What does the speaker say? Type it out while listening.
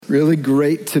Really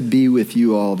great to be with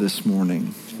you all this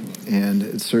morning. And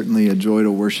it's certainly a joy to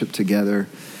worship together.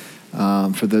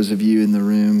 For those of you in the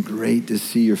room, great to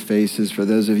see your faces. For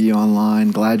those of you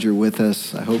online, glad you're with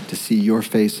us. I hope to see your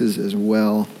faces as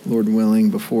well, Lord willing,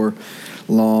 before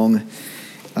long.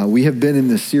 We have been in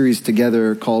this series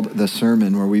together called The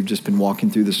Sermon, where we've just been walking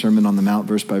through the Sermon on the Mount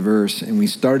verse by verse. And we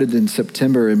started in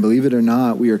September, and believe it or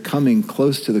not, we are coming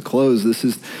close to the close. This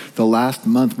is the last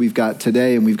month we've got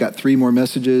today, and we've got 3 more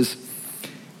messages.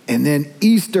 And then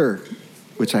Easter,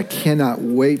 which I cannot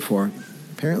wait for.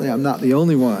 Apparently, I'm not the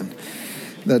only one.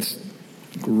 That's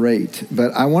great.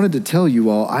 But I wanted to tell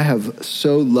you all, I have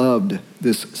so loved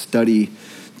this study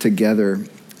together.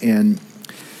 And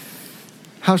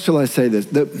how shall I say this?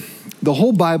 The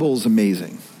whole Bible is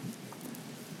amazing.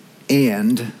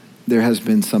 And there has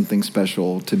been something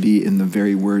special to be in the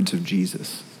very words of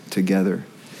Jesus together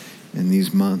in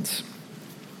these months.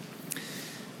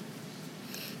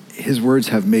 His words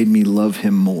have made me love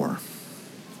him more.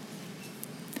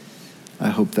 I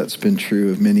hope that's been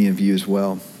true of many of you as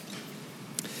well.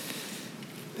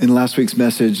 In last week's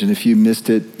message, and if you missed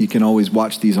it, you can always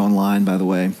watch these online, by the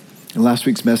way. In last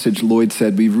week's message, Lloyd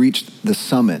said we've reached the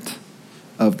summit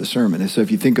of the sermon. And so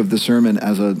if you think of the sermon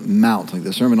as a mount, like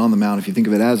the Sermon on the Mount, if you think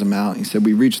of it as a mount, he said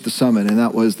we reached the summit, and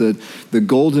that was the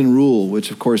golden rule, which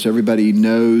of course everybody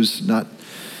knows, not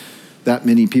that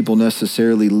many people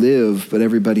necessarily live, but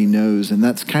everybody knows. And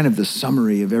that's kind of the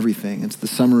summary of everything. It's the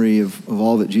summary of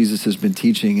all that Jesus has been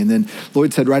teaching. And then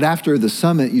Lloyd said right after the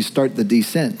summit, you start the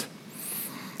descent.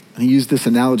 And he used this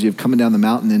analogy of coming down the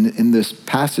mountain. And in this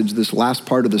passage, this last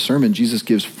part of the sermon, Jesus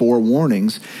gives 4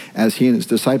 warnings as he and his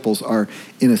disciples are,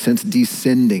 in a sense,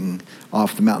 descending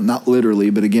off the mountain. Not literally,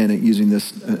 but again, using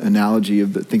this analogy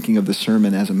of thinking of the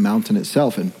sermon as a mountain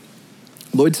itself. And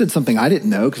Lloyd said something I didn't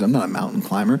know, because I'm not a mountain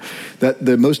climber, that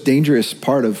the most dangerous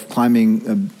part of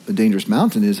climbing a dangerous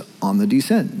mountain is on the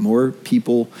descent. More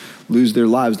people lose their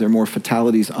lives. There are more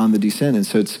fatalities on the descent. And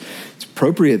so it's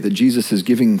appropriate that Jesus is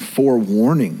giving 4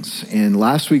 warnings. And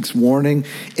last week's warning,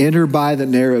 enter by the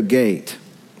narrow gate.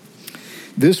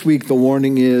 This week, the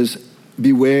warning is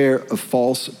beware of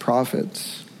false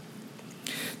prophets.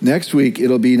 Next week,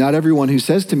 it'll be not everyone who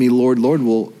says to me, Lord, Lord,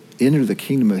 will enter the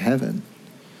kingdom of heaven.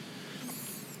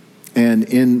 And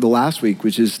in the last week,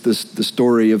 which is the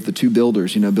story of the 2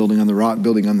 builders, building on the rock,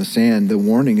 building on the sand, the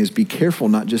warning is be careful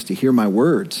not just to hear my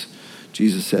words,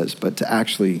 Jesus says, but to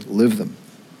actually live them.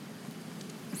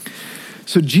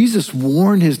 So Jesus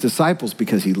warned his disciples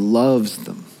because he loves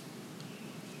them.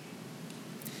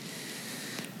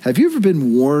 Have you ever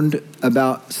been warned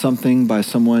about something by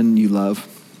someone you love?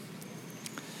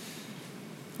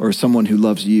 Or someone who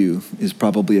loves you is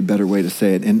probably a better way to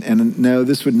say it. And no,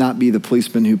 this would not be the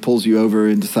policeman who pulls you over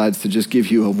and decides to just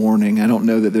give you a warning. I don't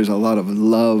know that there's a lot of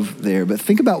love there, but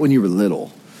think about when you were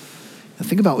little. And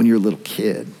think about when you were a little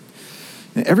kid.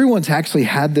 And everyone's actually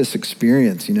had this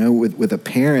experience, with a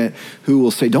parent who will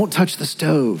say, don't touch the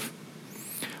stove.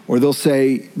 Or they'll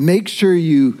say, make sure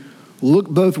you look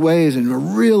both ways and are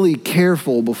really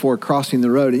careful before crossing the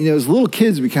road. And, as little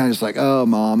kids, we kind of just like, oh,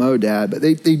 mom, oh, dad. But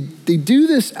they do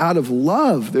this out of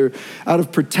love. They're out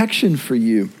of protection for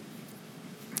you.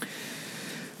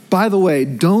 By the way,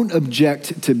 don't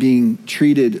object to being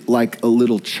treated like a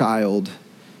little child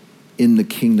in the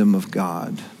kingdom of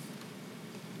God,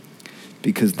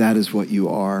 because that is what you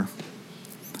are,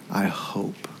 I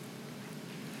hope.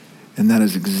 And that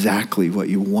is exactly what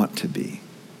you want to be.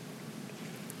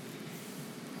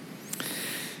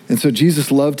 And so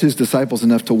Jesus loved his disciples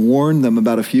enough to warn them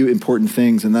about a few important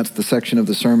things, and that's the section of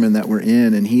the sermon that we're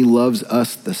in, and he loves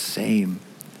us the same.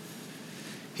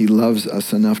 He loves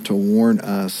us enough to warn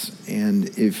us, and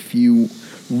if you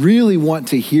really want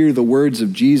to hear the words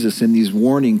of Jesus in these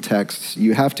warning texts,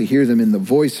 you have to hear them in the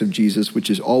voice of Jesus, which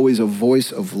is always a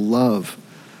voice of love.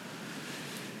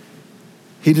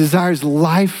 He desires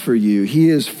life for you. He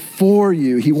is for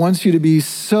you. He wants you to be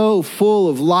so full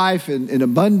of life and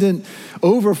abundant,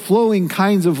 overflowing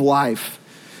kinds of life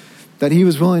that he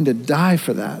was willing to die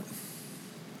for that.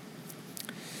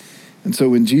 And so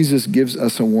when Jesus gives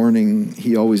us a warning,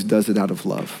 he always does it out of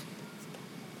love.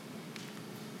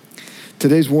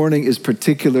 Today's warning is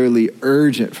particularly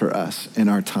urgent for us in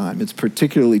our time. It's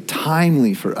particularly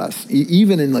timely for us,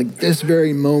 even in this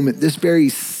very moment, this very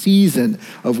season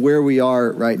of where we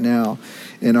are right now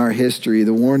in our history.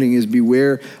 The warning is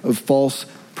beware of false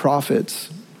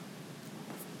prophets.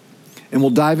 And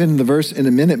we'll dive into the verse in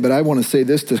a minute, but I want to say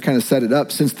this to kind of set it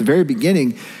up. Since the very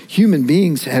beginning, human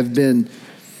beings have been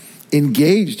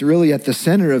engaged really at the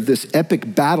center of this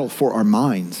epic battle for our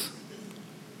minds.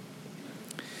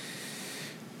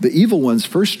 The evil one's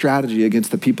first strategy against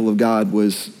the people of God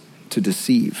was to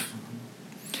deceive.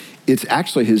 It's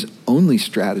actually his only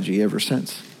strategy ever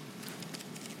since.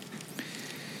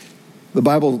 The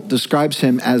Bible describes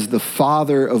him as the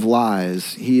father of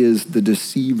lies. He is the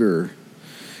deceiver.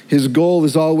 His goal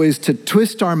is always to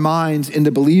twist our minds into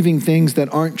believing things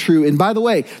that aren't true. And by the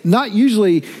way, not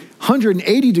usually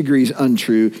 180 degrees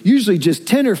untrue, usually just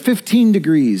 10 or 15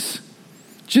 degrees,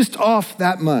 just off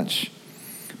that much.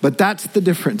 But that's the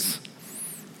difference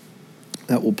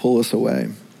that will pull us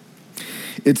away.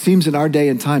 It seems in our day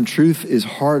and time, truth is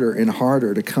harder and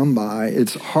harder to come by.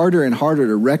 It's harder and harder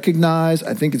to recognize.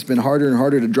 I think it's been harder and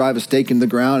harder to drive a stake in the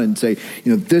ground and say,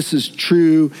 this is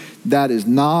true, that is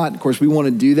not. Of course, we want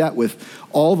to do that with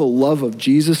all the love of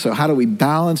Jesus. So how do we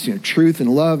balance, truth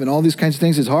and love and all these kinds of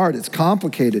things? It's hard. It's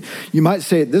complicated. You might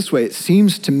say it this way. It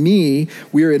seems to me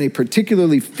we are in a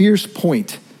particularly fierce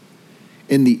point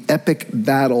in the epic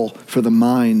battle for the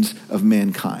minds of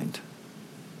mankind.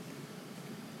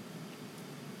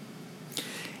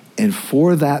 And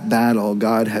for that battle,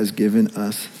 God has given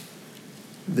us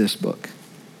this book.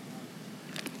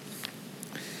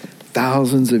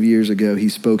 Thousands of years ago, he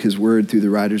spoke his word through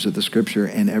the writers of the scripture,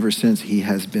 and ever since, he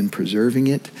has been preserving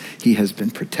it. He has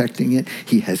been protecting it.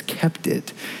 He has kept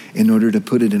it in order to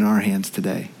put it in our hands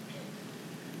today.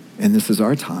 And this is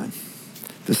our time.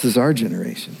 This is our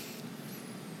generation.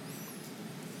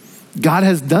 God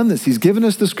has done this. He's given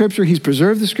us the scripture. He's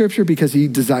preserved the scripture because he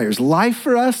desires life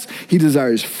for us. He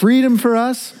desires freedom for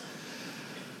us.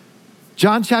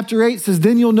 John chapter 8 says,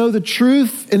 then you'll know the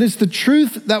truth, and it's the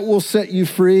truth that will set you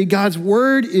free. God's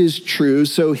word is true,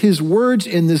 so his words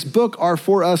in this book are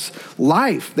for us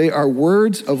life. They are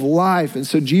words of life. And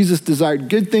so Jesus desired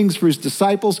good things for his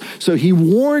disciples, so he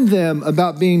warned them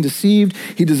about being deceived.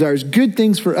 He desires good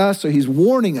things for us, so he's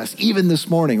warning us even this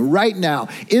morning, right now,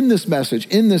 in this message,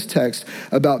 in this text,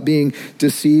 about being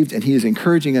deceived, and he is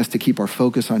encouraging us to keep our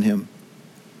focus on him.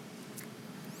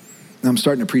 Now, I'm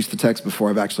starting to preach the text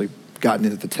before I've actually gotten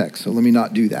into the text, so let me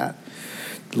not do that.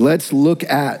 Let's look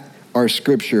at our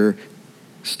scripture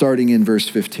starting in verse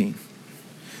 15.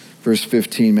 Verse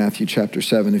 15, Matthew chapter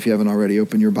 7, if you haven't already,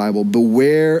 open your Bible.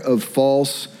 Beware of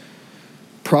false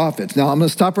prophets. Now, I'm going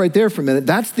to stop right there for a minute.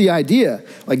 That's the idea.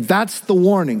 That's the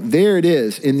warning. There it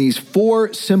is in these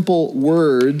 4 simple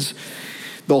words.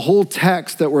 The whole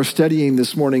text that we're studying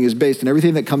this morning is based, and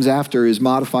everything that comes after is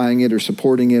modifying it or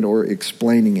supporting it or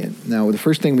explaining it. Now, the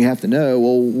first thing we have to know,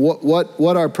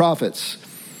 what are prophets?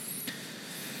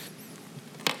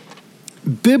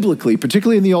 Biblically,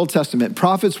 particularly in the Old Testament,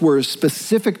 prophets were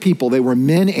specific people. They were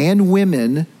men and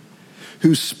women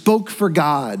who spoke for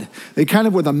God. They kind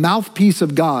of were the mouthpiece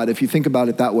of God, if you think about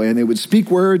it that way. And they would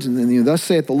speak words, and then, thus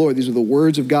saith the Lord. These are the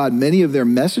words of God. Many of their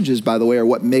messages, by the way, are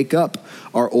what make up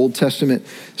our Old Testament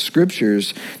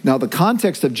scriptures. Now, the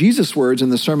context of Jesus' words in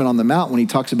the Sermon on the Mount, when he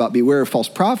talks about beware of false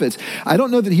prophets, I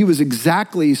don't know that he was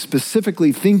exactly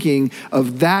specifically thinking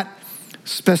of that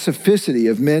specificity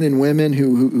of men and women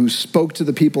who spoke to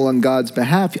the people on God's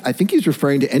behalf. I think he's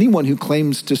referring to anyone who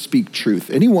claims to speak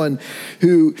truth, anyone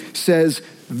who says,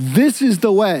 this is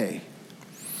the way,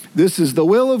 this is the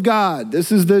will of God,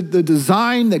 this is the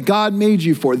design that God made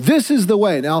you for, this is the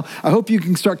way. Now, I hope you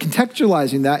can start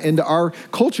contextualizing that into our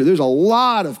culture. There's a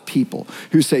lot of people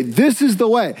who say, this is the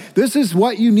way, this is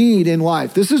what you need in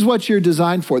life, this is what you're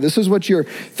designed for, this is what you're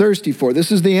thirsty for,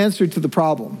 this is the answer to the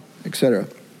problem, etc.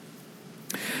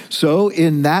 So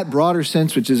in that broader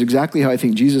sense, which is exactly how I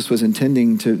think Jesus was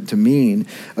intending to mean,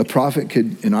 a prophet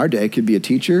could, in our day, could be a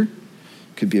teacher,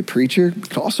 could be a preacher,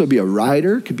 could also be a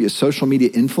writer, could be a social media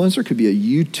influencer, could be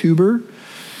a YouTuber,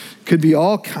 could be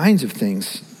all kinds of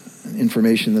things,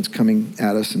 information that's coming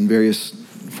at us in various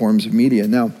forms of media.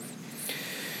 Now,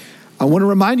 I want to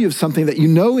remind you of something that you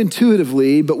know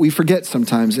intuitively, but we forget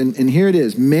sometimes, and here it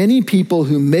is. Many people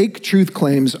who make truth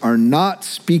claims are not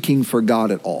speaking for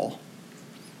God at all.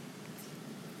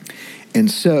 And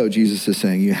so Jesus is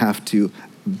saying you have to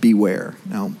beware.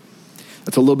 Now,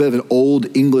 that's a little bit of an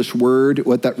old English word.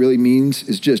 What that really means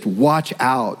is just watch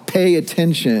out, pay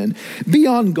attention, be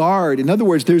on guard. In other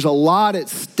words, there's a lot at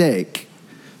stake.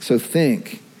 So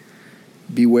think,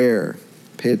 beware,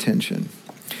 pay attention.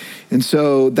 And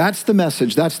so that's the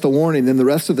message, that's the warning. Then the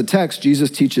rest of the text, Jesus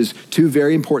teaches 2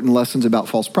 very important lessons about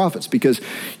false prophets because,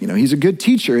 he's a good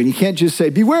teacher and he can't just say,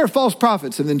 beware of false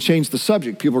prophets and then change the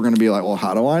subject. People are going to be like, well,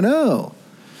 how do I know?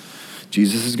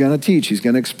 Jesus is going to teach, he's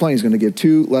going to explain, he's going to give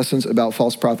 2 lessons about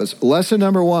false prophets. Lesson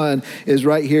number 1 is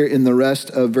right here in the rest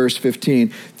of verse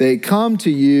 15. They come to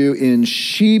you in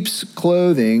sheep's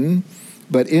clothing,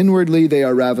 but inwardly they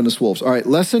are ravenous wolves. All right,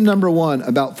 lesson number 1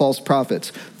 about false prophets.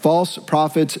 False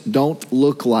prophets don't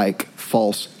look like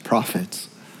false prophets.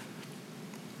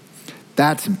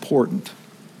 That's important.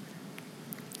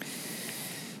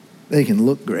 They can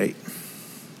look great.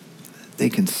 They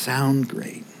can sound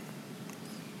great.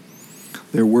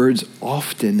 Their words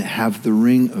often have the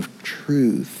ring of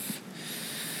truth.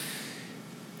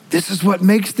 This is what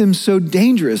makes them so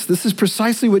dangerous. This is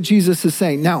precisely what Jesus is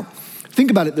saying. Now,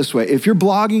 think about it this way. If you're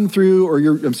browsing through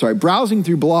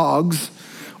blogs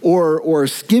or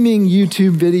skimming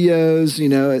YouTube videos,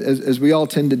 as we all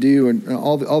tend to do, and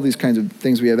all these kinds of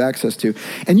things we have access to,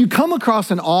 and you come across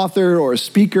an author or a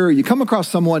speaker, you come across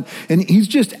someone, and he's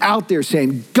just out there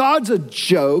saying, God's a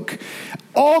joke,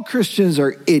 all Christians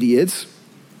are idiots,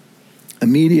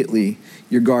 immediately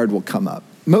your guard will come up.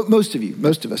 Most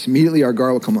of us, immediately our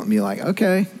guard will come up and be like,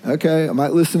 okay, I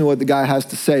might listen to what the guy has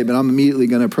to say, but I'm immediately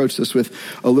going to approach this with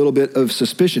a little bit of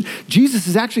suspicion. Jesus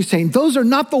is actually saying those are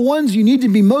not the ones you need to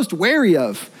be most wary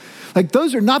of. Like,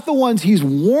 those are not the ones he's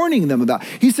warning them about.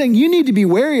 He's saying you need to be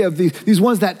wary of these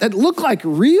ones that look like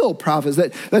real prophets,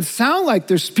 that sound like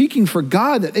they're speaking for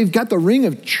God, that they've got the ring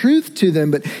of truth to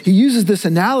them. But he uses this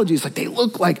analogy. It's like they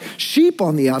look like sheep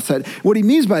on the outside. What he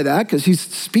means by that, because he's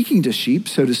speaking to sheep,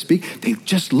 so to speak, they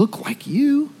just look like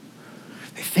you.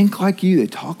 They think like you. They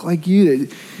talk like you.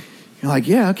 You're like,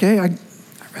 yeah, okay, I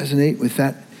resonate with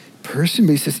that person.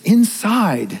 But he says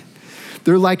inside,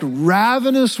 they're like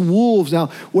ravenous wolves. Now,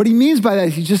 what he means by that,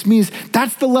 he just means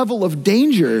that's the level of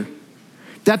danger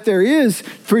that there is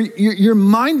for your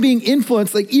mind being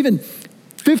influenced, like even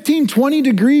 15, 20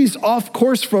 degrees off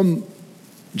course from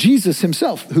Jesus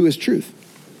himself, who is truth.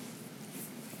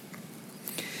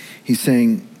 He's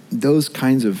saying those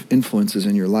kinds of influences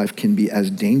in your life can be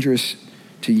as dangerous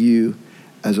to you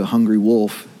as a hungry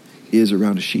wolf is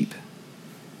around a sheep.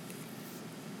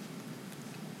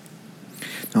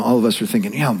 Now, all of us are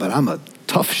thinking, yeah, but I'm a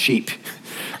tough sheep.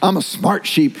 I'm a smart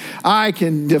sheep. I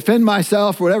can defend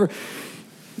myself, whatever.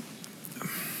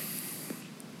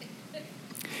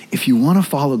 If you want to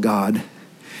follow God,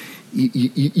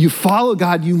 you follow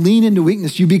God, you lean into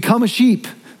weakness, you become a sheep.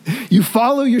 You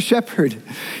follow your shepherd.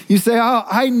 You say, oh,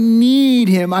 I need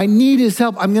him. I need his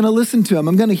help. I'm going to listen to him.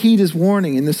 I'm going to heed his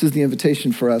warning. And this is the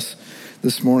invitation for us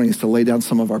this morning, is to lay down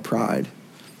some of our pride.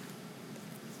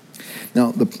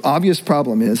 Now, the obvious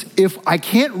problem is, if I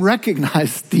can't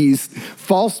recognize these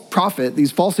false prophets,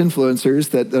 these false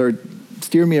influencers that are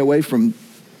steering me away from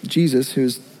Jesus,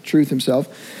 who's truth himself,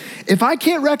 if I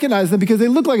can't recognize them because they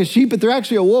look like a sheep, but they're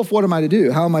actually a wolf, what am I to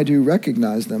do? How am I to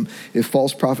recognize them if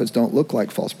false prophets don't look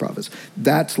like false prophets?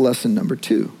 That's lesson number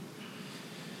 2.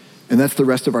 And that's the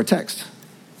rest of our text.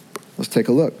 Let's take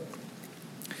a look.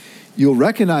 You'll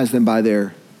recognize them by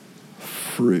their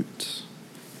fruits.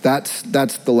 That's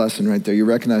the lesson right there. You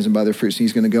recognize them by their fruits.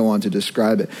 He's going to go on to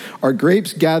describe it. Are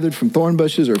grapes gathered from thorn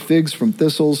bushes or figs from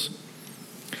thistles?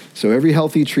 So every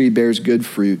healthy tree bears good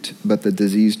fruit, but the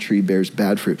diseased tree bears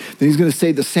bad fruit. Then he's going to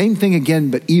say the same thing again,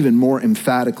 but even more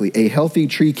emphatically. A healthy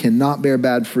tree cannot bear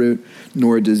bad fruit,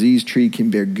 nor a diseased tree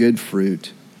can bear good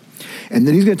fruit. And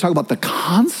then he's going to talk about the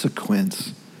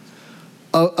consequence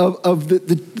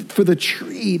for the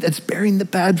tree that's bearing the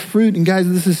bad fruit. And guys,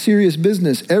 this is serious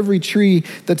business. Every tree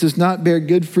that does not bear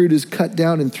good fruit is cut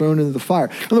down and thrown into the fire.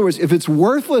 In other words, if it's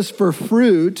worthless for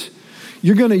fruit,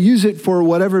 you're going to use it for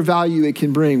whatever value it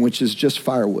can bring, which is just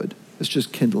firewood. It's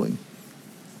just kindling.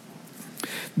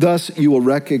 Thus, you will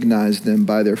recognize them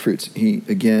by their fruits. He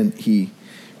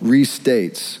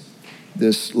restates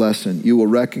this lesson. You will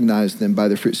recognize them by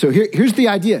their fruit. So here's the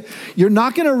idea. You're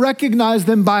not going to recognize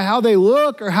them by how they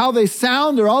look or how they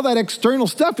sound or all that external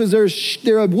stuff, because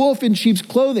they're a wolf in sheep's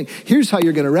clothing. Here's how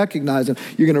you're going to recognize them.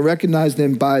 You're going to recognize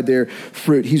them by their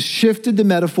fruit. He's shifted the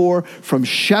metaphor from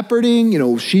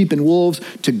shepherding, sheep and wolves,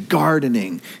 to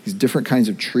gardening, these different kinds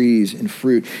of trees and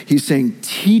fruit. He's saying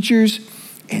teachers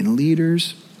and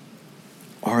leaders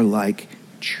are like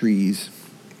trees,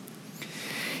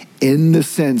 in the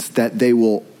sense that they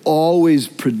will always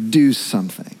produce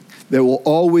something. There will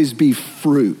always be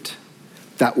fruit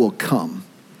that will come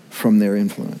from their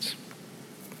influence.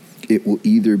 It will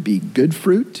either be good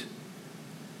fruit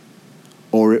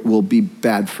or it will be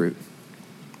bad fruit.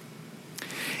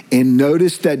 And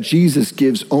notice that Jesus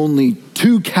gives only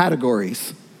 2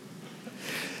 categories.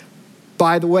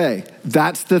 By the way,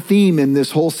 that's the theme in this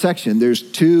whole section. There's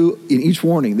 2, in each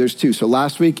warning, there's 2. So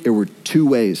last week, there were 2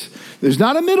 ways. There's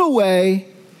not a middle way.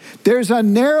 There's a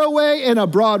narrow way and a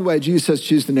broad way. Jesus says,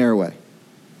 choose the narrow way.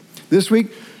 This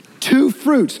week, 2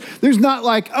 fruits. There's not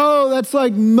like, oh, that's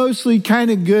like mostly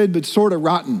kind of good, but sort of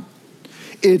rotten.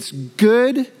 It's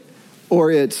good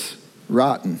or it's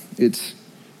rotten. It's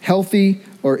healthy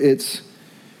or it's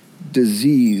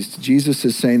diseased. Jesus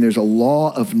is saying there's a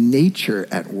law of nature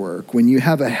at work. When you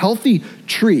have a healthy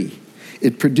tree,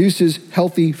 It produces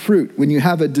healthy fruit. When you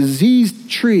have a diseased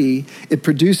tree, it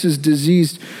produces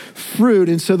diseased fruit.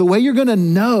 And so the way you're going to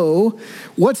know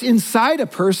what's inside a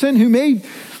person who may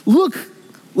look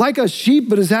like a sheep,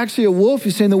 but is actually a wolf,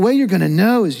 he's saying the way you're going to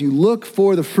know is you look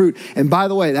for the fruit. And by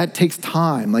the way, that takes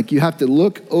time. Like you have to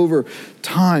look over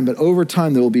time, but over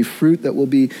time there will be fruit that will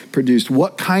be produced.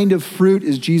 What kind of fruit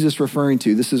is Jesus referring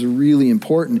to? This is really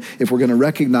important if we're going to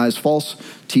recognize false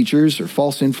teachers or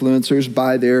false influencers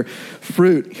by their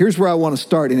fruit. Here's where I want to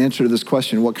start in answer to this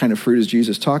question. What kind of fruit is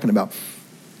Jesus talking about?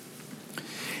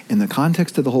 In the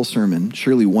context of the whole sermon,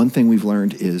 surely one thing we've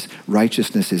learned is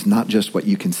righteousness is not just what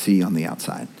you can see on the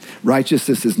outside.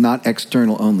 Righteousness is not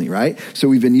external only, right? So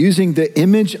we've been using the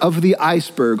image of the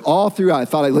iceberg all throughout. I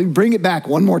thought I'd bring it back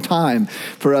one more time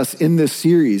for us in this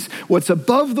series. What's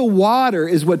above the water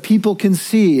is what people can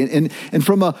see. And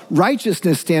from a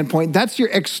righteousness standpoint, that's your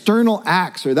external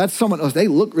acts, or that's someone else. They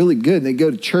look really good. They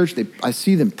go to church. I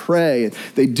see them pray.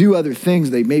 They do other things.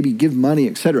 They maybe give money,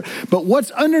 etc. But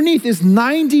what's underneath is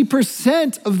 90%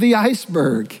 of the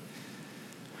iceberg.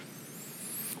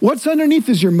 What's underneath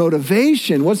is your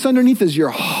motivation. What's underneath is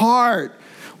your heart.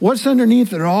 What's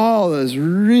underneath are all those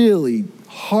really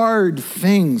hard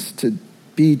things to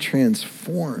be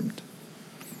transformed.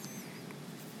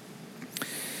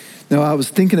 Now, I was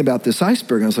thinking about this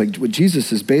iceberg, and I was like, what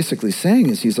Jesus is basically saying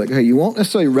is he's like, hey, you won't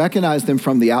necessarily recognize them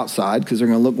from the outside because they're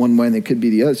going to look one way and they could be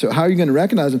the other. So how are you going to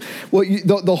recognize them? Well,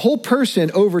 the whole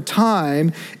person over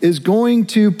time is going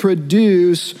to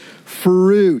produce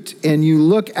fruit, and you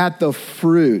look at the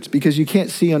fruit because you can't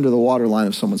see under the waterline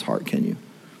of someone's heart, can you?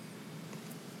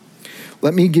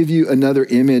 Let me give you another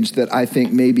image that I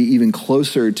think may be even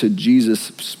closer to Jesus'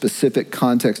 specific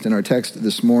context in our text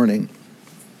this morning.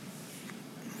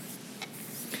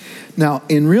 Now,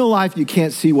 in real life, you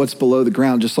can't see what's below the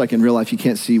ground, just like in real life, you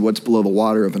can't see what's below the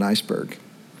water of an iceberg.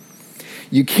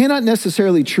 You cannot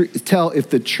necessarily tell if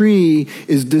the tree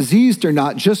is diseased or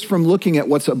not just from looking at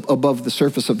what's above the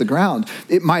surface of the ground.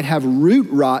 It might have root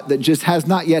rot that just has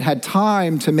not yet had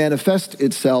time to manifest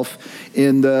itself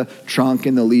in the trunk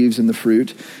and the leaves and the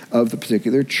fruit of the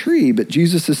particular tree. But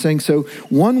Jesus is saying, so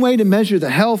one way to measure the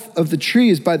health of the tree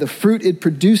is by the fruit it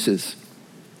produces.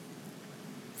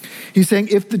 He's saying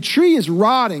if the tree is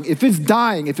rotting, if it's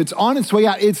dying, if it's on its way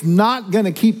out, it's not going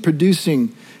to keep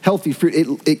producing healthy fruit.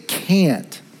 It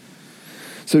can't.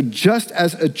 So just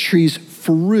as a tree's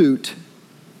fruit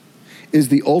is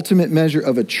the ultimate measure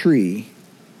of a tree,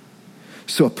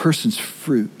 so a person's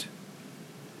fruit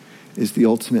is the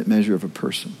ultimate measure of a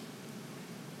person.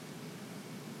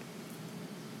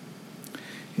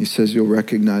 He says you'll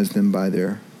recognize them by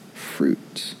their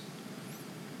fruits.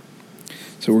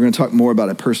 So we're going to talk more about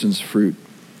a person's fruit.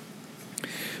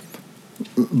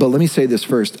 But let me say this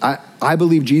first. I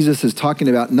believe Jesus is talking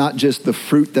about not just the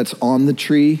fruit that's on the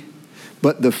tree,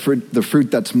 but the fruit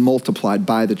that's multiplied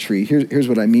by the tree. Here's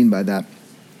what I mean by that.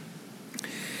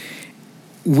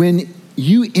 When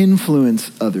you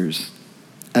influence others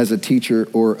as a teacher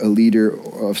or a leader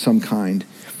of some kind,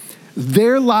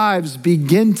 their lives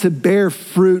begin to bear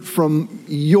fruit from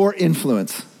your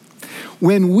influence.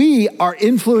 When we are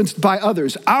influenced by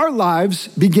others, our lives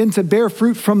begin to bear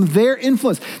fruit from their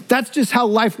influence. That's just how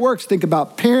life works. Think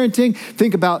about parenting.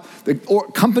 Think about the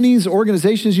companies,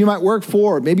 organizations you might work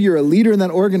for. Or maybe you're a leader in that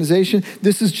organization.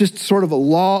 This is just sort of a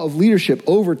law of leadership.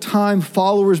 Over time,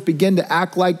 followers begin to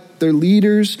act like their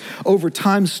leaders. Over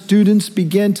time, students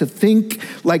begin to think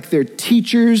like their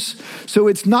teachers. So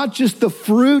it's not just the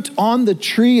fruit on the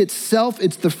tree itself,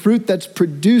 it's the fruit that's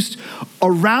produced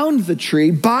around the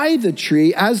tree, by the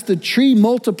tree, as the tree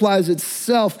multiplies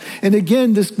itself. And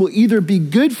again, this will either be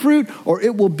good fruit or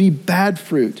it will be bad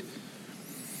fruit.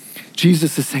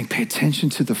 Jesus is saying, pay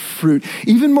attention to the fruit.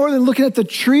 Even more than looking at the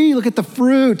tree, look at the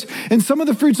fruit. And some of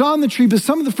the fruit's on the tree, but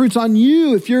some of the fruit's on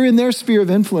you if you're in their sphere of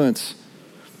influence.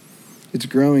 It's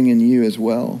growing in you as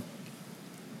well.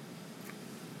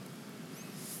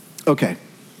 Okay,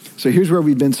 so here's where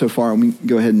we've been so far. And we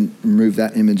go ahead and remove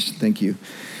that image. Thank you.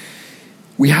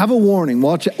 We have a warning.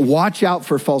 Watch out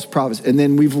for false prophets. And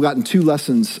then we've gotten 2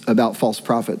 lessons about false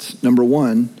prophets. Number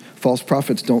 1, false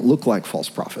prophets don't look like false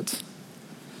prophets.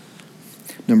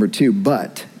 Number 2,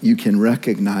 but you can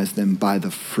recognize them by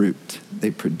the fruit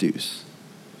they produce.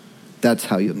 That's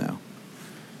how you'll know.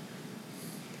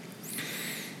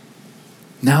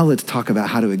 Now let's talk about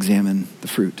how to examine the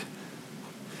fruit.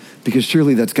 Because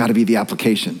surely that's got to be the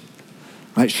application,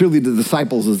 right? Surely the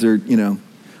disciples, as they're,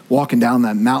 walking down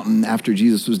that mountain after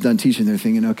Jesus was done teaching, they're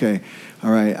thinking, okay,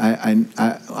 all right,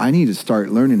 I need to start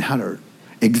learning how to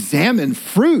examine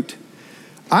fruit.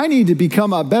 I need to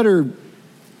become a better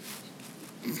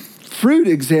fruit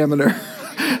examiner.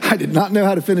 I did not know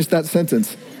how to finish that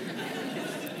sentence.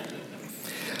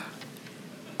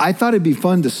 I thought it'd be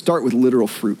fun to start with literal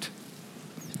fruit.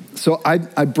 So I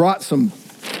brought some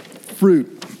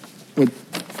fruit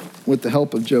with the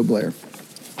help of Joe Blair.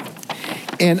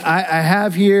 And I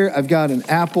have here, I've got an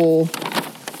apple,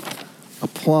 a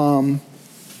plum,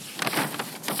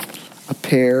 a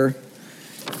pear.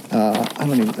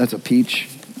 That's a peach.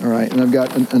 All right, and I've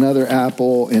got another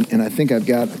apple, and I think I've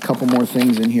got a couple more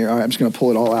things in here. All right, I'm just going to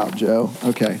pull it all out, Joe.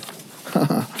 Okay.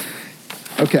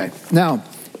 Okay, now,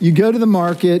 you go to the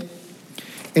market,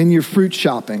 and you're fruit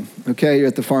shopping, okay? You're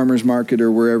at the farmer's market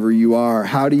or wherever you are.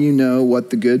 How do you know what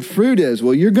the good fruit is?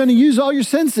 Well, you're going to use all your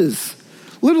senses.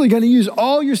 Literally going to use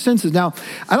all your senses. Now,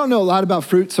 I don't know a lot about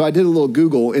fruit, so I did a little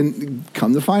Google, and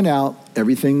come to find out,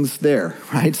 everything's there,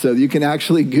 right? So you can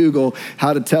actually Google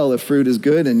how to tell if fruit is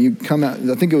good, and you come out,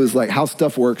 I think it was like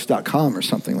howstuffworks.com or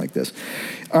something like this.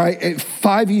 All right,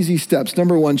 5 easy steps.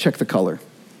 Number 1, check the color.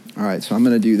 All right, so I'm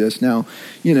going to do this. Now,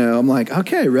 I'm like,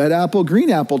 okay, red apple, green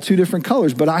apple, 2 different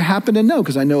colors, but I happen to know,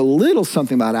 because I know a little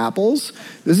something about apples.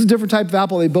 This is a different type of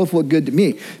apple. They both look good to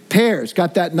me. Pears,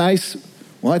 got that nice,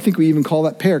 well, I think we even call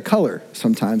that pear color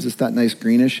sometimes. It's that nice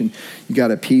greenish, and you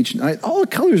got a peach. And all the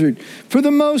colors are, for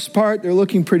the most part, they're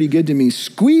looking pretty good to me.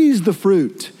 Squeeze the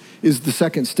fruit is the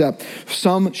second step.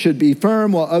 Some should be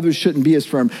firm, while others shouldn't be as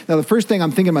firm. Now, the first thing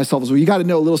I'm thinking to myself is, well, you got to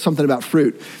know a little something about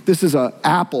fruit. This is an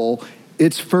apple.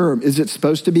 It's firm. Is it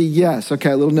supposed to be? Yes.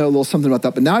 Okay, a little something about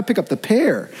that. But now I pick up the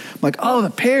pear. I'm like, oh, the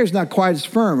pear is not quite as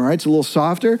firm, all right? It's a little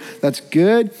softer. That's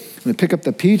good. I'm going to pick up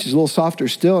the peach. It's a little softer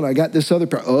still, and I got this other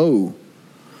pear.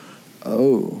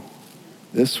 Oh,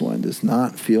 this one does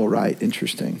not feel right.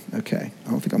 Interesting. Okay, I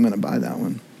don't think I'm going to buy that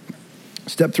one.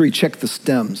 Step 3, check the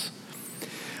stems.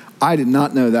 I did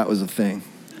not know that was a thing.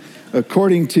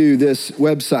 According to this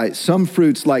website, some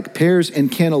fruits like pears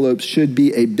and cantaloupes should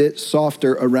be a bit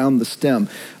softer around the stem.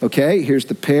 Okay, here's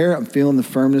the pear. I'm feeling the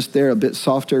firmness there, a bit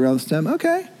softer around the stem.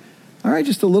 Okay, all right,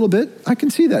 just a little bit. I can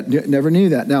see that. Never knew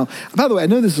that. Now, by the way, I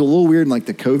know this is a little weird in like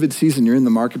the COVID season. You're in the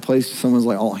marketplace. Someone's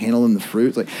like all handling the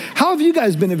fruit. Like, how have you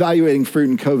guys been evaluating fruit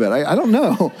in COVID? I don't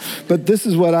know, but this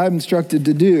is what I'm instructed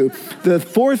to do. The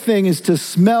 4th thing is to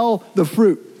smell the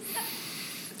fruit.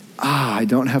 I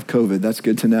don't have COVID. That's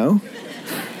good to know.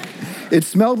 It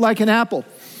smelled like an apple.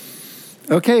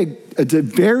 Okay, a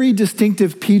very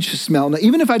distinctive peach smell. Now,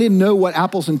 even if I didn't know what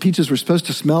apples and peaches were supposed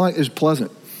to smell like, it was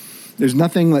pleasant. There's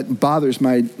nothing that bothers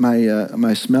my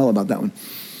smell about that one.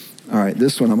 All right,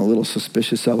 this one I'm a little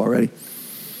suspicious of already.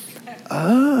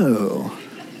 Oh,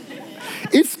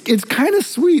 it's kind of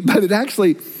sweet, but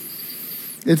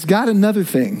it's got another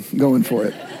thing going for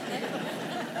it.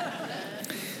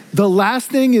 The last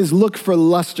thing is look for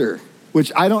luster, which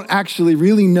I don't actually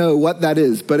really know what that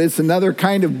is, but it's another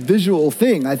kind of visual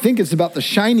thing. I think it's about the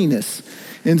shininess.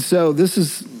 And so this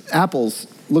is apples,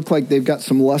 look like they've got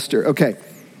some luster. Okay.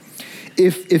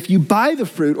 If you buy the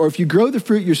fruit or if you grow the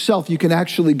fruit yourself, you can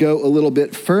actually go a little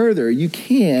bit further. You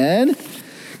can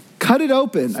cut it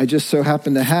open. I just so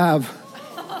happen to have,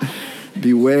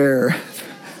 beware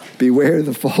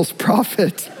the false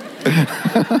prophet.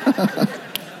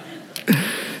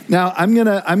 Now, I'm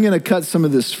gonna cut some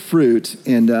of this fruit,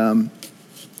 and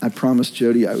I promised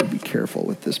Jody I would be careful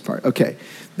with this part. Okay,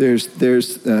 there's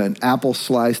an apple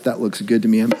slice that looks good to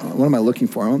me. What am I looking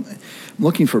for? I'm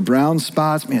looking for brown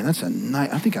spots. Man, that's a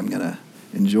nice. I think I'm gonna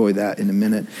enjoy that in a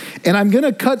minute. And I'm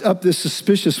gonna cut up this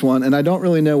suspicious one, and I don't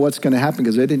really know what's gonna happen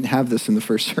because I didn't have this in the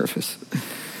first service.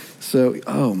 So,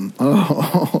 I don't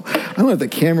know if the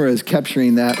camera is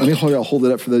capturing that. Let me hold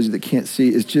it up for those of you that can't see.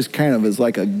 It's just kind of as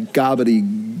like a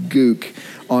gobbledygook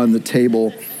on the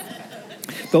table.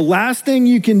 The last thing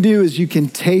you can do is you can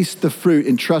taste the fruit.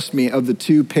 And trust me, of the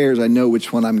 2 pears, I know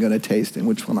which one I'm going to taste and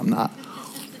which one I'm not.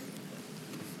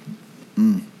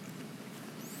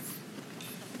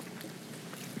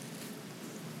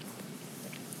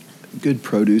 Good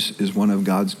produce is one of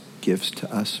God's gifts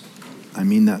to us. I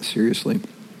mean that seriously.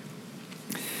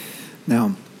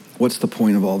 Now, what's the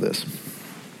point of all this?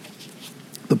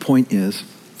 The point is,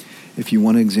 if you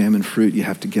want to examine fruit, you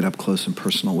have to get up close and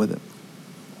personal with it.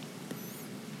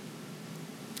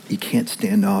 You can't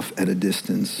stand off at a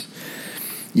distance.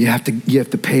 You have to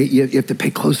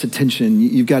pay close attention.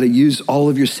 You've got to use all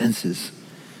of your senses,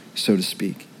 so to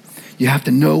speak. You have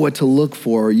to know what to look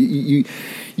for.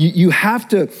 You have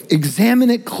to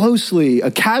examine it closely. A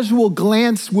casual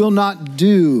glance will not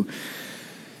do.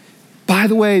 By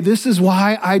the way, this is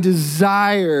why I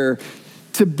desire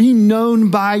to be known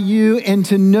by you and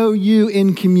to know you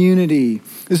in community.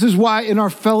 This is why in our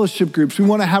fellowship groups, we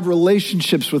want to have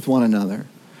relationships with one another.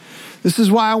 This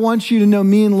is why I want you to know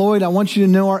me and Lloyd. I want you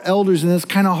to know our elders, and it's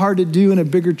kind of hard to do in a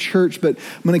bigger church, but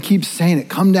I'm going to keep saying it.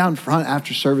 Come down front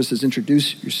after services,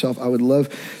 introduce yourself. I would love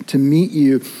to meet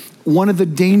you. One of the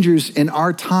dangers in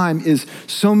our time is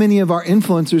so many of our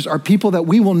influencers are people that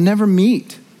we will never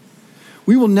meet.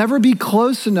 We will never be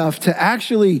close enough to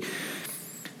actually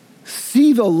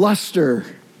see the luster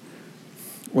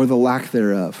or the lack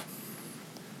thereof.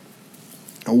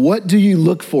 What do you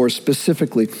look for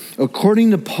specifically? According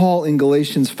to Paul in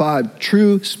Galatians 5,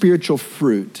 true spiritual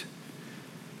fruit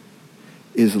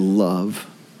is love,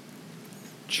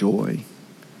 joy,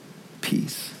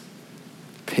 peace,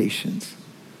 patience,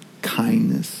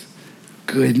 kindness,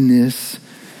 goodness,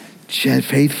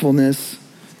 faithfulness,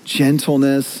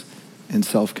 gentleness, and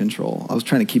self-control. I was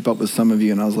trying to keep up with some of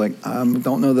you, and I was like, I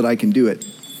don't know that I can do it.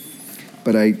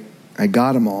 But I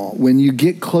got them all. When you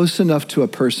get close enough to a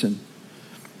person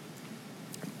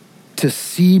to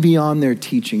see beyond their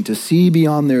teaching, to see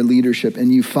beyond their leadership,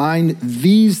 and you find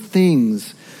these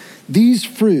things, these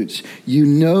fruits, you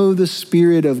know the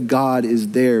Spirit of God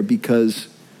is there because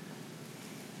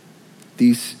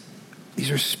these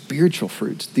are spiritual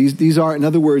fruits. These are, in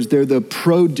other words, they're the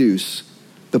produce,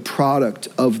 the product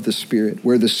of the Spirit.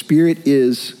 Where the Spirit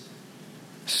is,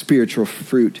 spiritual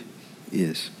fruit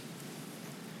is.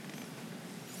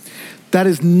 That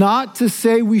is not to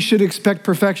say we should expect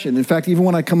perfection. In fact, even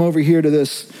when I come over here to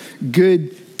this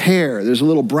good pear, there's a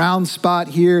little brown spot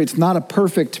here. It's not a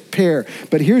perfect pear.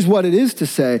 But here's what it is to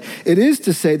say. It is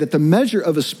to say that the measure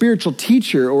of a spiritual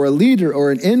teacher or a leader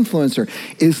or an influencer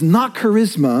is not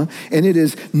charisma, and it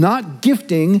is not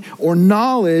gifting or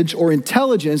knowledge or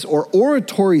intelligence or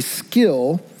oratory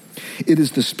skill. It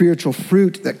is the spiritual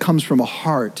fruit that comes from a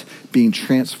heart being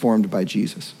transformed by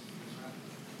Jesus.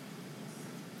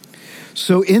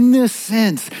 So in this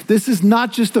sense, this is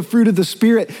not just the fruit of the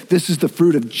Spirit, this is the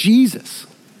fruit of Jesus.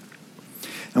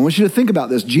 I want you to think about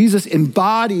this. Jesus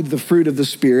embodied the fruit of the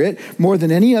Spirit more than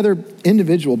any other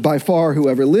individual by far who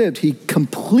ever lived. He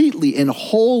completely and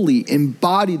wholly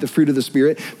embodied the fruit of the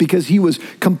Spirit because he was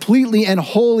completely and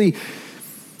wholly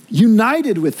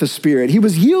united with the Spirit. He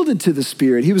was yielded to the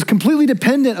Spirit. He was completely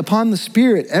dependent upon the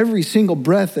Spirit every single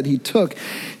breath that he took.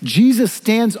 Jesus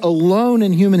stands alone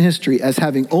in human history as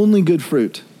having only good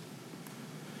fruit.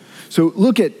 So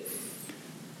look at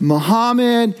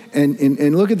Muhammad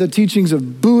and look at the teachings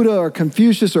of Buddha or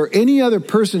Confucius or any other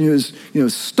person who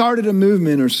has started a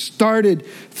movement or started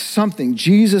something.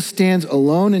 Jesus stands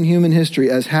alone in human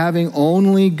history as having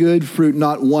only good fruit.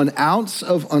 Not 1 ounce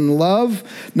of unlove,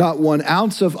 not 1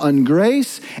 ounce of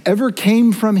ungrace ever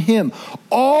came from him.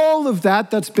 All of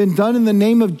that's been done in the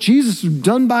name of Jesus,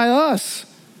 done by us,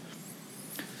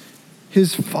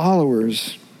 his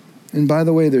followers. And by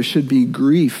the way, there should be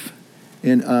grief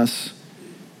in us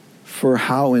for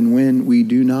how and when we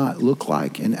do not look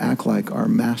like and act like our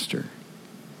master.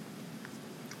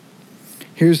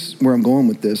 Here's where I'm going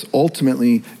with this.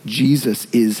 Ultimately, Jesus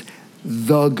is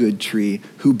the good tree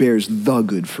who bears the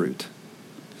good fruit.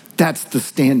 That's the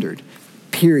standard,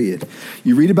 period.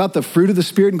 You read about the fruit of the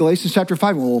Spirit in Galatians chapter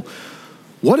 5. Well,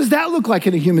 what does that look like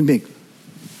in a human being?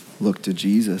 Look to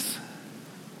Jesus.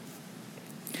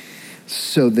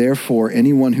 So therefore,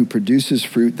 anyone who produces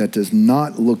fruit that does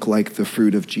not look like the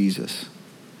fruit of Jesus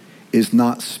is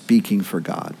not speaking for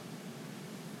God.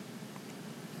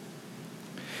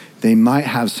 They might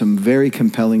have some very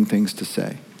compelling things to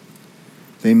say.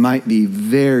 They might be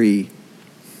very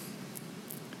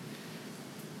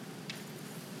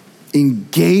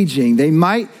engaging. They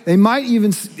might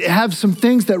even have some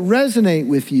things that resonate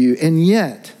with you, and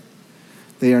yet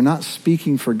they are not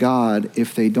speaking for God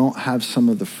if they don't have some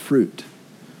of the fruit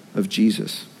of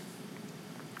Jesus.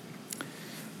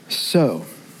 So,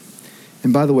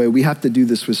 and by the way, we have to do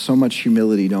this with so much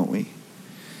humility, don't we?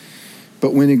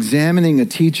 But when examining a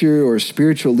teacher or a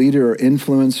spiritual leader or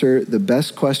influencer, the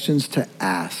best questions to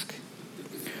ask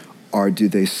are, do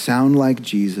they sound like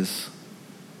Jesus?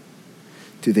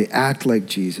 Do they act like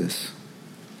Jesus?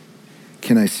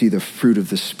 Can I see the fruit of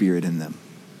the Spirit in them?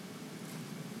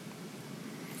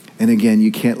 And again,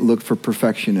 you can't look for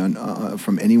perfection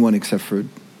from anyone except for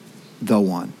the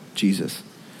one, Jesus.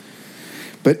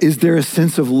 But is there a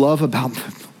sense of love about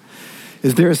them?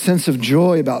 Is there a sense of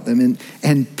joy about them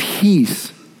and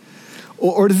peace?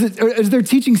 Or does their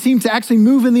teaching seem to actually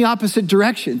move in the opposite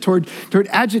direction toward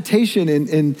agitation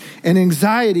and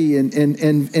anxiety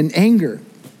and anger?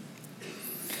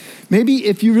 Maybe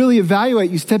if you really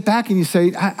evaluate, you step back and you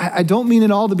say, I don't mean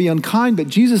it all to be unkind, but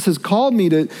Jesus has called me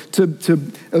to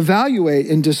evaluate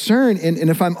and discern. And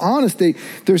if I'm honest,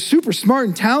 they're super smart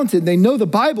and talented. They know the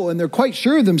Bible and they're quite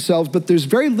sure of themselves, but there's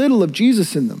very little of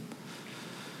Jesus in them.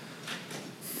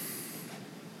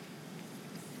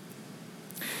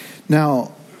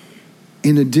 Now,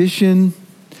 in addition,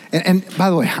 and by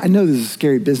the way, I know this is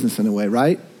scary business in a way,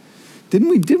 right?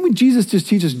 Didn't Jesus just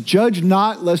teach us, judge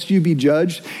not lest you be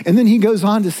judged? And then he goes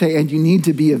on to say, and you need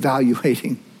to be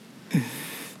evaluating.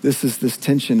 This is this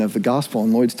tension of the gospel,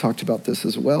 and Lloyd's talked about this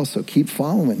as well, so keep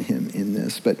following him in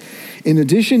this. But in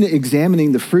addition to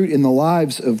examining the fruit in the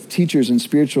lives of teachers and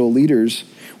spiritual leaders,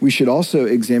 we should also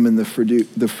examine the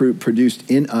fruit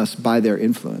produced in us by their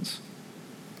influence.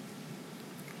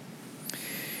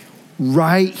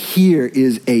 Right here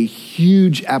is a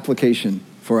huge application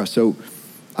for us. So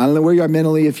I don't know where you are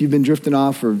mentally, if you've been drifting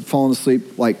off or falling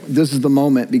asleep, like this is the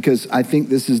moment, because I think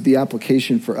this is the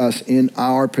application for us in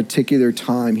our particular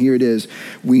time. Here it is.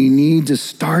 We need to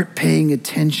start paying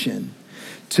attention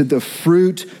to the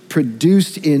fruit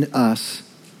produced in us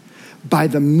by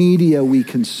the media we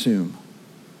consume.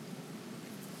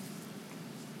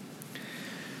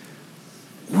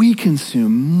 We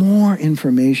consume more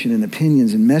information and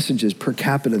opinions and messages per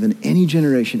capita than any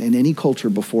generation and any culture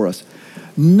before us.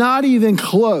 Not even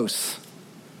close.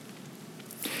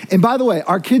 And by the way,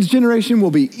 our kids' generation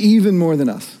will be even more than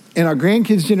us. And our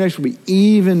grandkids' generation will be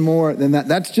even more than that.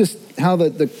 That's just how the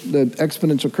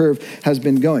exponential curve has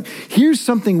been going. Here's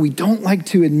something we don't like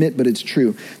to admit, but it's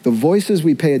true. The voices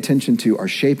we pay attention to are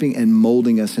shaping and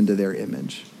molding us into their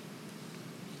image.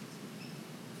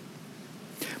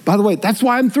 By the way, that's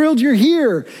why I'm thrilled you're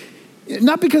here.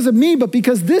 Not because of me, but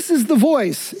because this is the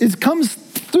voice. It comes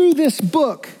through this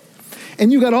book.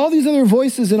 And you got all these other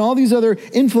voices and all these other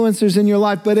influencers in your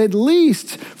life, but at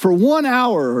least for 1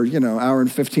 hour, or hour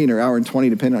and 15 or hour and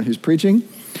 20, depending on who's preaching,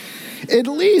 at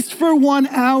least for 1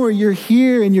 hour, you're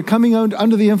here and you're coming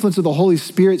under the influence of the Holy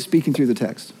Spirit speaking through the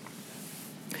text.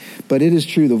 But it is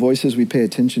true, the voices we pay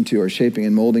attention to are shaping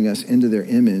and molding us into their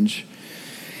image.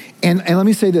 And let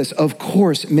me say this, of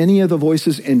course, many of the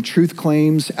voices and truth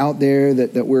claims out there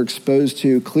that we're exposed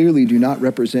to clearly do not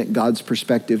represent God's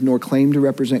perspective, nor claim to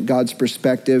represent God's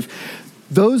perspective.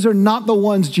 Those are not the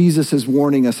ones Jesus is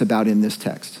warning us about in this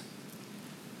text.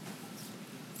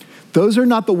 Those are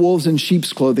not the wolves in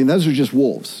sheep's clothing. Those are just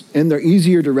wolves, and they're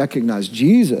easier to recognize.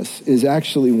 Jesus is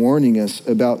actually warning us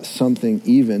about something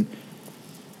even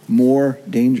more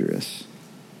dangerous.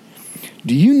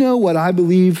 Do you know what I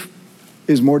believe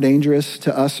is more dangerous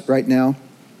to us right now?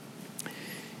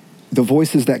 The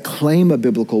voices that claim a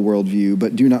biblical worldview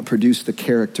but do not produce the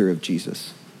character of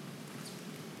Jesus.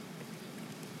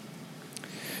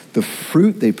 The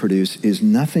fruit they produce is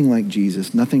nothing like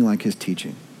Jesus, nothing like his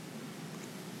teaching.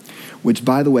 Which,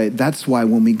 by the way, that's why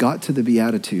when we got to the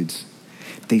Beatitudes,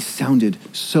 they sounded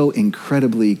so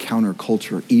incredibly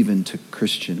counterculture, even to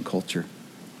Christian culture.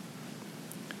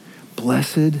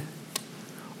 Blessed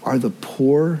are the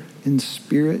poor in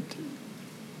spirit.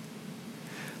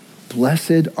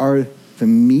 Blessed are the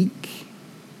meek.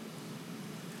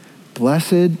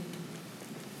 Blessed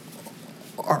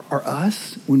are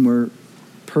us when we're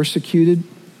persecuted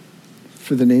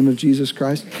for the name of Jesus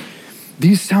Christ.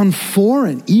 These sound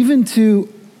foreign, even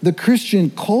to the Christian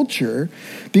culture,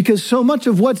 because so much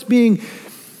of what's being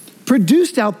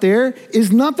produced out there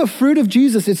is not the fruit of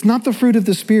Jesus. It's not the fruit of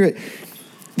the Spirit.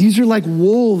 These are like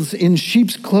wolves in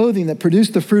sheep's clothing that produce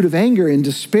the fruit of anger and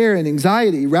despair and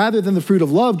anxiety rather than the fruit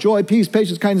of love, joy, peace,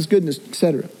 patience, kindness, goodness,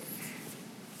 etc.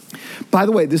 By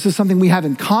the way, this is something we have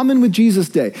in common with Jesus'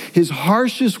 day. His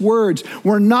harshest words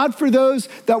were not for those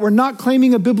that were not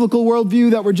claiming a biblical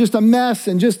worldview, that were just a mess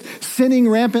and just sinning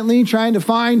rampantly, trying to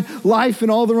find life in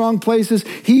all the wrong places.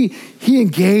 He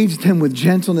engaged them with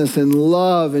gentleness and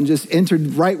love and just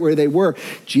entered right where they were.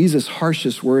 Jesus'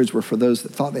 harshest words were for those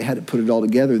that thought they had to put it all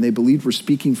together and they believed were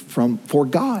speaking for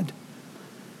God.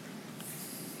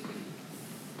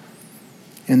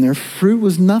 And their fruit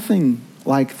was nothing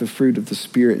like the fruit of the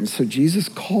Spirit. And so Jesus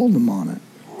called them on it.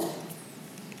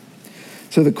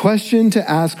 So the question to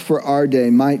ask for our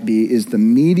day might be, is the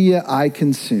media I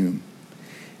consume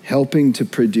helping to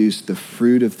produce the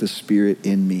fruit of the Spirit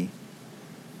in me?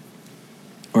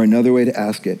 Or another way to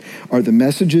ask it, are the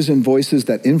messages and voices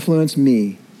that influence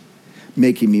me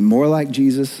making me more like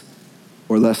Jesus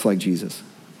or less like Jesus?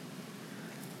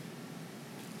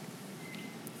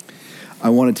 I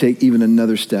want to take even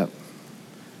another step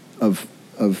of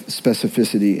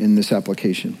specificity in this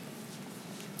application.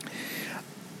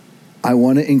 I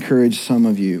want to encourage some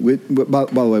of you, by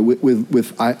the way,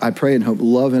 with I pray and hope,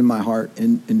 love in my heart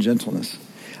and gentleness.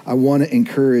 I want to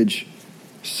encourage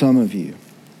some of you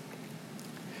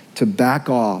to back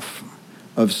off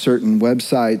of certain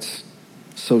websites,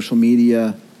 social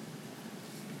media,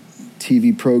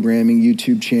 TV programming,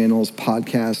 YouTube channels,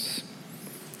 podcasts,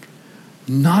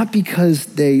 not because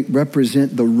they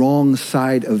represent the wrong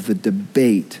side of the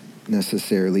debate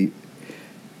necessarily,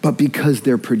 but because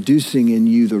they're producing in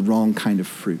you the wrong kind of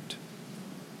fruit.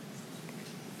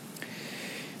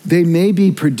 They may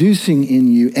be producing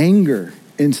in you anger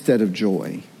instead of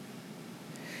joy,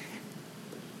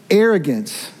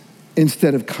 arrogance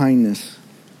instead of kindness,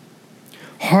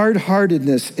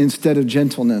 hard-heartedness instead of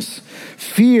gentleness,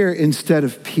 fear instead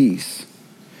of peace,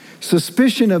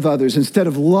 suspicion of others instead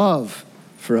of love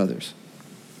for others.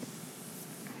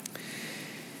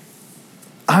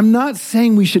 I'm not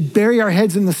saying we should bury our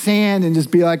heads in the sand and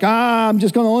just be like, I'm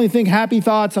just going to only think happy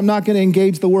thoughts. I'm not going to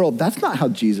engage the world. That's not how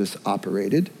Jesus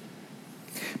operated.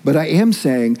 But I am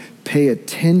saying pay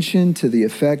attention to the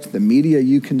effect the media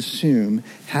you consume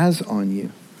has on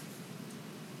you.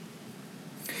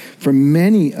 For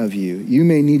many of you, you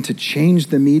may need to change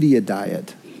the media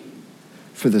diet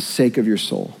for the sake of your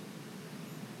soul.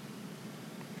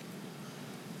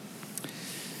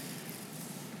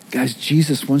 Guys,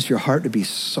 Jesus wants your heart to be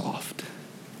soft.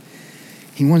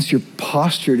 He wants your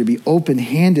posture to be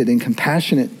open-handed and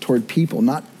compassionate toward people,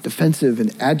 not defensive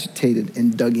and agitated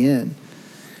and dug in.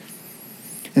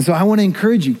 And so I want to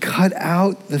encourage you, cut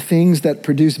out the things that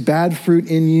produce bad fruit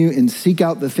in you and seek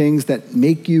out the things that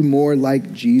make you more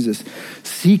like Jesus.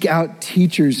 Seek out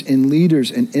teachers and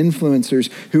leaders and influencers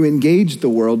who engage the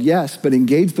world, yes, but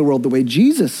engage the world the way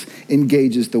Jesus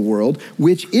engages the world,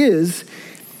 which is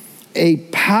a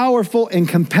powerful and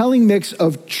compelling mix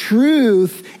of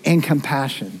truth and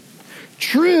compassion,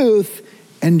 truth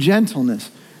and gentleness,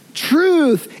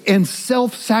 truth and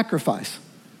self-sacrifice.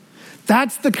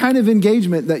 That's the kind of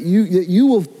engagement that you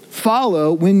will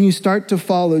follow when you start to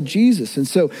follow Jesus. And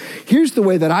so here's the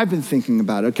way that I've been thinking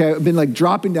about it, okay? I've been like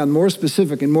dropping down more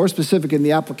specific in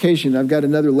the application. I've got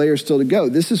another layer still to go.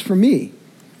 This is for me.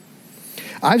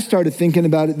 I've started thinking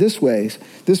about it this way.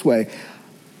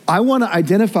 I want to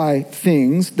identify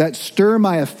things that stir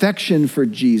my affection for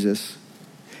Jesus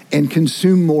and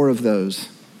consume more of those.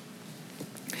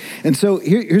 And so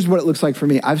here's what it looks like for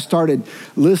me. I've started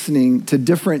listening to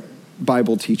different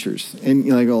Bible teachers. And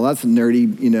you're like, oh, that's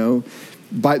nerdy,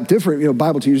 different,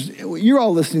 Bible teachers. You're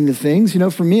all listening to things.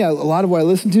 For me, a lot of what I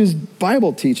listen to is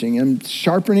Bible teaching. I'm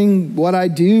sharpening what I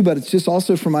do, but it's just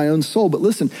also for my own soul. But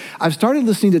listen, I've started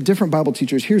listening to different Bible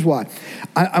teachers. Here's why.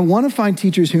 I want to find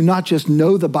teachers who not just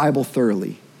know the Bible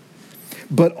thoroughly,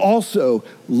 but also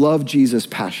love Jesus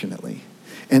passionately.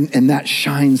 And that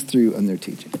shines through in their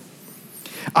teaching.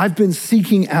 I've been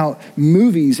seeking out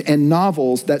movies and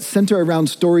novels that center around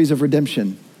stories of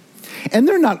redemption. And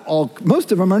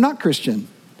most of them are not Christian.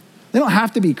 They don't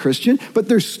have to be Christian, but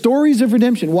they're stories of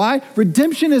redemption. Why?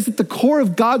 Redemption is at the core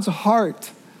of God's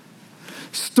heart.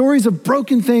 Stories of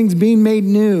broken things being made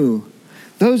new.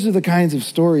 Those are the kinds of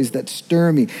stories that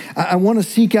stir me. I want to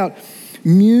seek out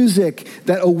music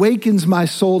that awakens my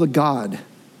soul to God.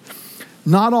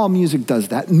 Not all music does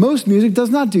that. Most music does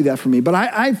not do that for me, but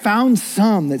I found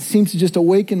some that seems to just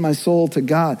awaken my soul to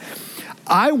God.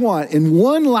 I want, in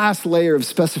one last layer of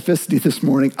specificity this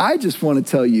morning, I just want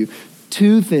to tell you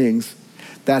two things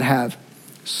that have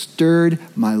stirred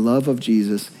my love of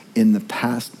Jesus in the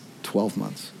past 12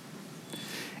 months.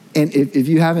 And if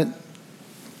you haven't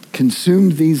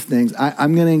consumed these things,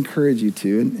 I'm going to encourage you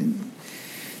to. And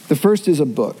the first is a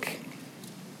book.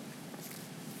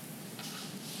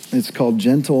 It's called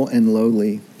Gentle and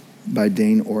Lowly by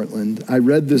Dane Ortland. I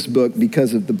read this book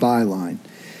because of the byline,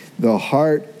 The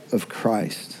Heart of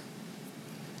Christ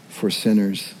for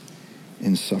Sinners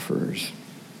and Sufferers.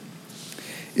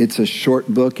 It's a short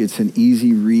book. It's an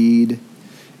easy read.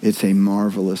 It's a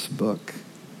marvelous book.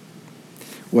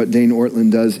 What Dane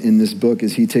Ortland does in this book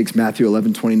is he takes Matthew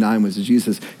 11:29, which is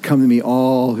Jesus, come to me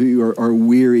all who are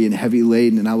weary and heavy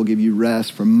laden, and I will give you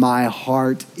rest, for my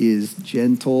heart is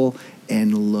gentle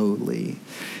and lowly.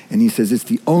 And he says it's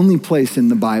the only place in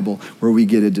the Bible where we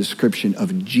get a description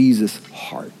of Jesus'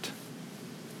 heart.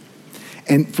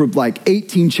 And for like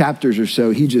 18 chapters or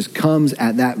so, he just comes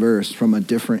at that verse from a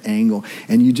different angle.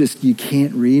 And you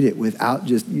can't read it without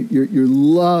just your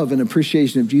love and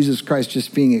appreciation of Jesus Christ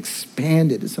just being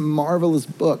expanded. It's a marvelous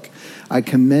book. I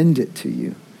commend it to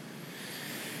you.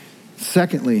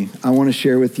 Secondly, I want to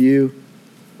share with you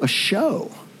a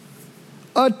show.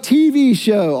 A TV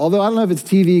show, although I don't know if it's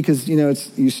TV because,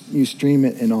 you stream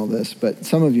it and all this, but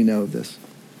some of you know this.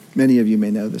 Many of you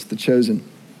may know this, The Chosen.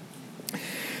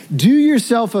 Do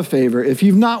yourself a favor. If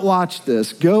you've not watched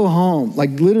this, go home,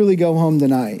 literally go home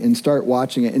tonight and start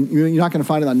watching it. And you're not going to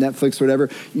find it on Netflix or whatever.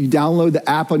 You download the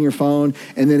app on your phone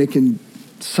and then it can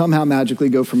somehow magically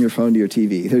go from your phone to your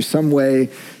TV. There's some way,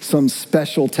 some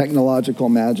special technological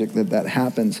magic that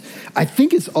happens. I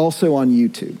think it's also on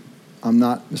YouTube. I'm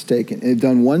not mistaken. They've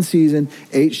done 1 season,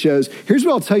 8 shows. Here's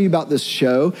what I'll tell you about this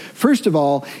show. First of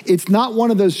all, it's not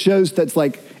one of those shows that's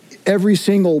like every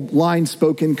single line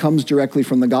spoken comes directly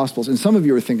from the Gospels. And some of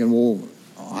you are thinking, well,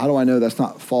 how do I know that's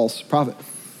not false prophet?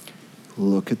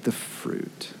 Look at the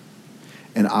fruit.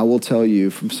 And I will tell you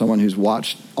from someone who's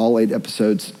watched all 8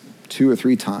 episodes 2 or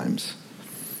 3 times,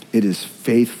 it is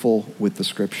faithful with the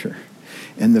scripture.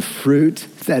 And the fruit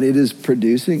that it is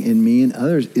producing in me and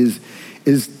others is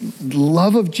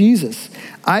love of Jesus.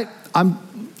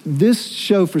 This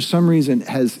show, for some reason,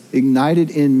 has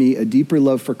ignited in me a deeper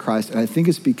love for Christ. And I think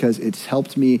it's because it's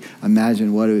helped me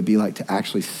imagine what it would be like to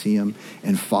actually see him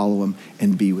and follow him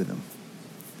and be with him.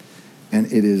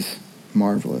 And it is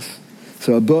marvelous.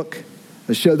 So a book,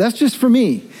 a show, that's just for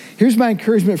me. Here's my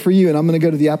encouragement for you, and I'm going to go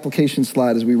to the application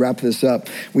slide as we wrap this up.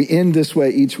 We end this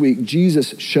way each week.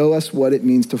 Jesus, show us what it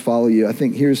means to follow you. I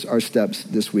think here's our steps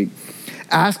this week.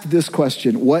 Ask this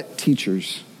question: what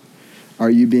teachers are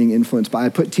you being influenced by? I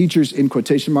put teachers in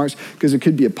quotation marks because it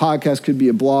could be a podcast, could be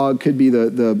a blog, could be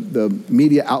the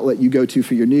media outlet you go to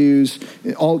for your news,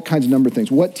 all kinds of number of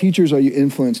things. What teachers are you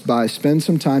influenced by? Spend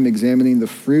some time examining the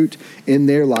fruit in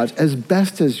their lives as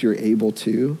best as you're able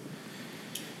to.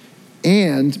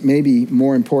 And maybe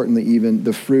more importantly, even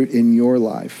the fruit in your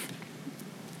life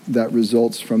that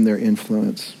results from their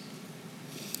influence.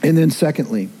 And then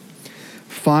secondly,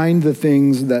 find the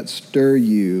things that stir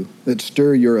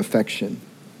your affection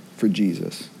for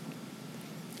Jesus,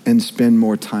 and spend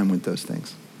more time with those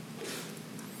things.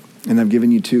 And I've given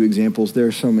you 2 examples. There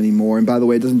are so many more. And by the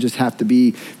way, it doesn't just have to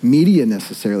be media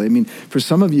necessarily. I mean, for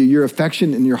some of you, your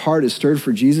affection and your heart is stirred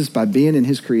for Jesus by being in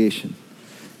his creation.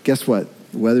 Guess what?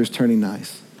 The weather's turning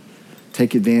nice.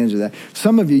 Take advantage of that.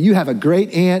 Some of you, you have a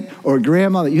great aunt or a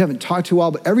grandma that you haven't talked to in a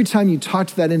while, but every time you talk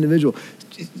to that individual,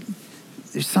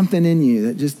 there's something in you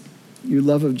that just, your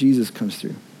love of Jesus comes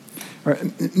through. Or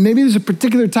maybe there's a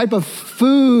particular type of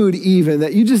food even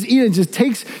that you just eat and just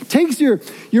takes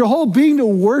your whole being to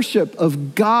worship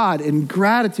of God and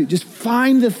gratitude. Just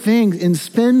find the things and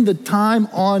spend the time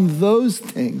on those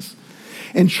things.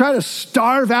 And try to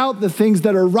starve out the things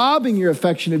that are robbing your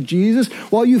affection of Jesus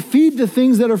while you feed the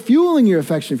things that are fueling your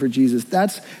affection for Jesus.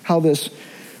 That's how this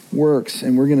works.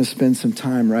 And we're going to spend some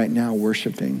time right now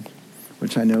worshiping,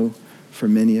 which I know for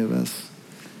many of us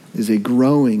is a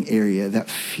growing area that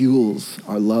fuels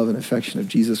our love and affection of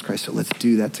Jesus Christ. So let's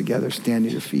do that together. Stand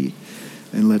at your feet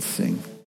and let's sing.